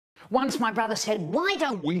Once my brother said, why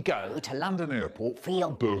don't we go to London Airport for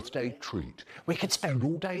your birthday treat? We could spend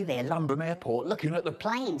all day there, London Airport, looking at the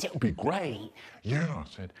planes. It would be great. Yeah, I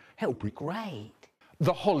said, it'll be great.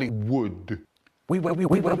 The Hollywood. We were,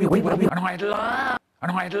 and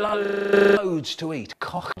I had loads to eat.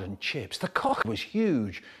 Cock and chips. The cock was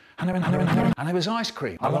huge. And there was ice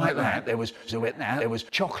cream. I like that. There was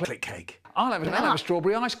chocolate cake. I'll have a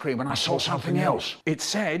strawberry ice cream, and I saw something else. It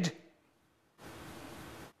said,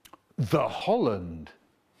 The Holland.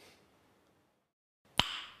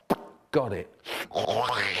 Got it.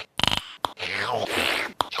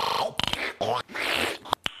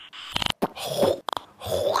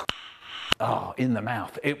 Oh, in the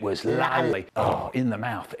mouth. It was lovely. Oh, in the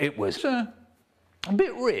mouth. It was a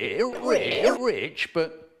bit rich,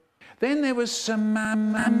 but then there was some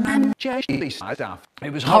jelly stuff.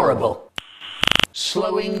 It was horrible.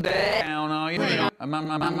 Slowing down, are you? And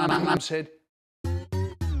Mum said,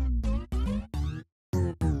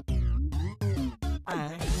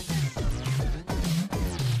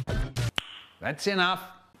 that's enough.